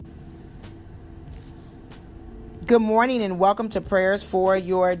Good morning and welcome to Prayers for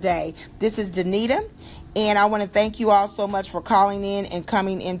Your Day. This is Danita, and I want to thank you all so much for calling in and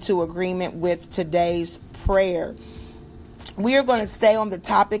coming into agreement with today's prayer. We are going to stay on the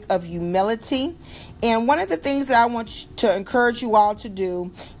topic of humility, and one of the things that I want to encourage you all to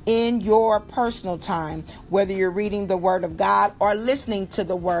do in your personal time, whether you're reading the Word of God or listening to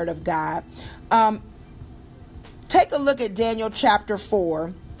the Word of God, take a look at Daniel chapter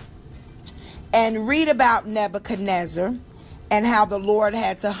 4 and read about Nebuchadnezzar and how the Lord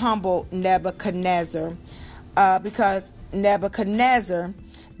had to humble Nebuchadnezzar because Nebuchadnezzar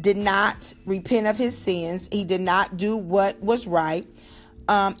did not repent of his sins. He did not do what was right.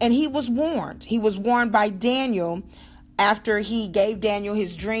 And he was warned. He was warned by Daniel after he gave Daniel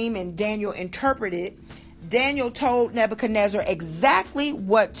his dream and Daniel interpreted. Daniel told Nebuchadnezzar exactly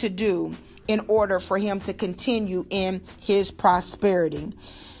what to do in order for him to continue in his prosperity.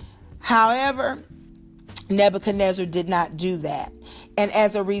 However, Nebuchadnezzar did not do that. And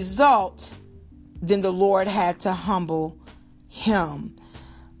as a result, then the Lord had to humble him.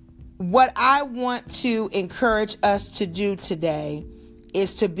 What I want to encourage us to do today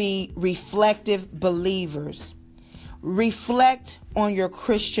is to be reflective believers. Reflect on your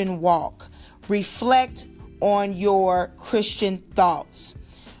Christian walk. Reflect on your Christian thoughts.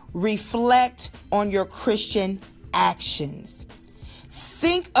 Reflect on your Christian actions.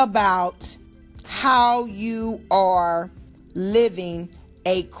 Think about how you are living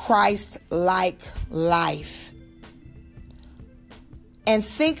a Christ-like life. And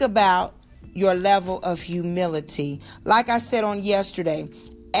think about your level of humility. Like I said on yesterday,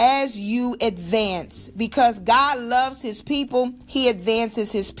 as you advance, because God loves his people, he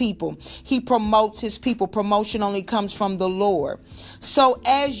advances his people. He promotes his people. Promotion only comes from the Lord. So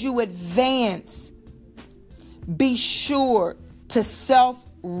as you advance, be sure to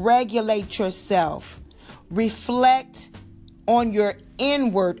self-regulate yourself. Reflect on your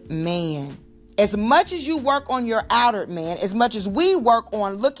inward man. As much as you work on your outer man, as much as we work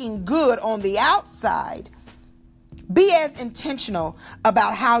on looking good on the outside, be as intentional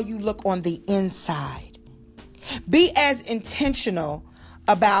about how you look on the inside. Be as intentional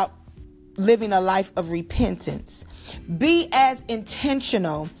about living a life of repentance. Be as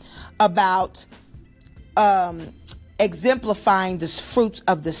intentional about exemplifying the fruits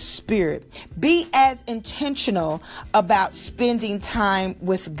of the Spirit. Be as intentional about spending time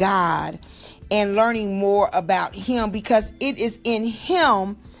with God and learning more about him, because it is in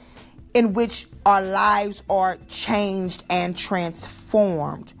him in which our lives are changed and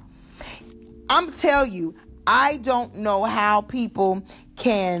transformed. I'm telling you, I don't know how people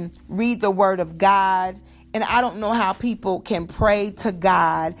can read the Word of God, and I don't know how people can pray to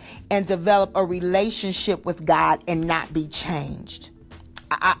God and develop a relationship with God and not be changed.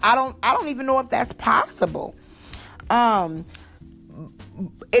 I don't even know if that's possible. And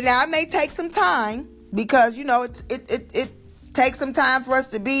now it may take some time, because it takes some time for us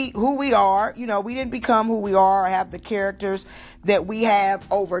to be who we are. We didn't become who we are or have the characters that we have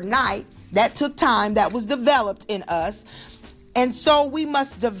overnight. That took time. That was developed in us. And so we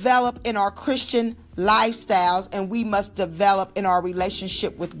must develop in our Christian lifestyles, and we must develop in our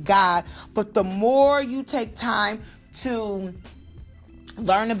relationship with God. But the more you take time to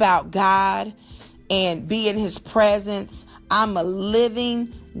learn about God and be in his presence, I'm a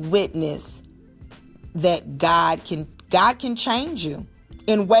living witness that God can change you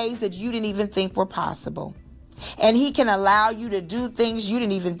in ways that you didn't even think were possible. And he can allow you to do things you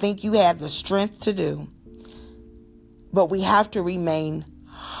didn't even think you had the strength to do. But we have to remain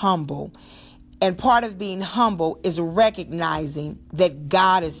humble. And part of being humble is recognizing that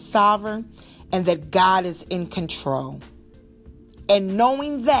God is sovereign and that God is in control. And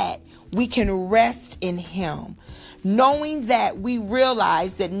knowing that, we can rest in him. Knowing that, we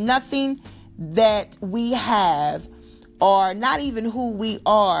realize that nothing that we have, or not even who we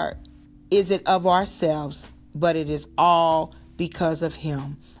are, is it of ourselves, but it is all because of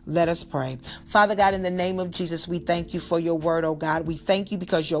him. Let us pray. Father God, in the name of Jesus, we thank you for your word, oh God. We thank you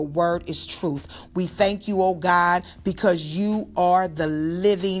because your word is truth. We thank you, oh God, because you are the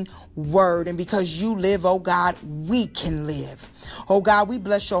living word. And because you live, oh God, we can live. Oh God, we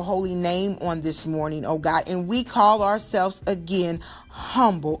bless your holy name on this morning, oh God. And we call ourselves again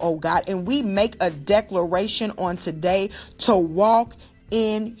humble, oh God. And we make a declaration on today to walk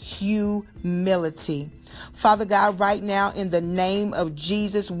in humility. Father God, right now, in the name of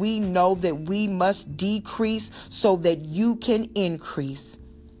Jesus, we know that we must decrease so that you can increase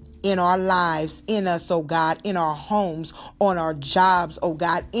in our lives, in us, oh God, in our homes, on our jobs, oh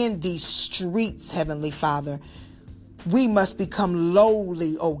God, in these streets, Heavenly Father. We must become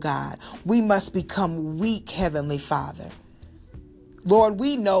lowly, oh God. We must become weak, Heavenly Father. Lord,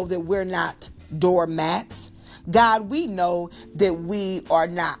 we know that we're not doormats. God, we know that we are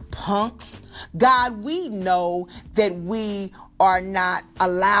not punks. God, we know that we are not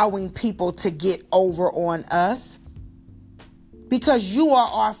allowing people to get over on us, because you are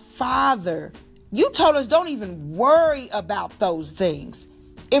our Father. You told us don't even worry about those things.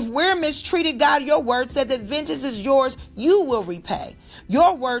 If we're mistreated, God, your word said that vengeance is yours. You will repay.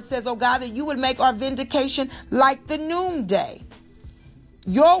 Your word says, oh God, that you would make our vindication like the noonday.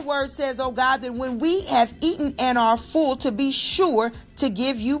 Your word says, oh God, that when we have eaten and are full, to be sure to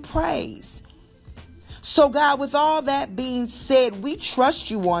give you praise. So God, with all that being said, we trust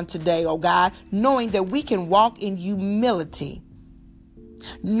you on today, oh God, knowing that we can walk in humility,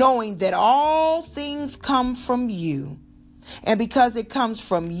 knowing that all things come from you. And because it comes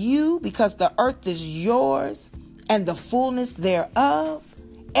from you, because the earth is yours and the fullness thereof,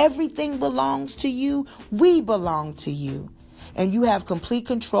 everything belongs to you. We belong to you. And you have complete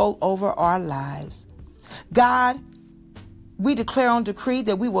control over our lives. God, we declare on decree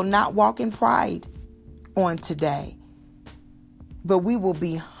that we will not walk in pride on today, but we will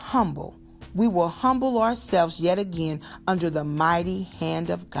be humble. We will humble ourselves yet again under the mighty hand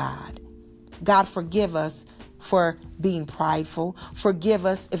of God. God, forgive us for being prideful. Forgive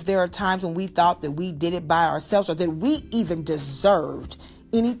us if there are times when we thought that we did it by ourselves, or that we even deserved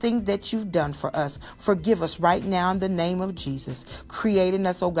anything that you've done for us. Forgive us right now in the name of Jesus. Create in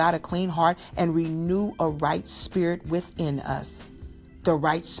us, oh God, a clean heart, and renew a right spirit within us, the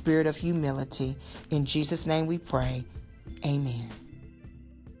right spirit of humility. In Jesus' name we pray. Amen.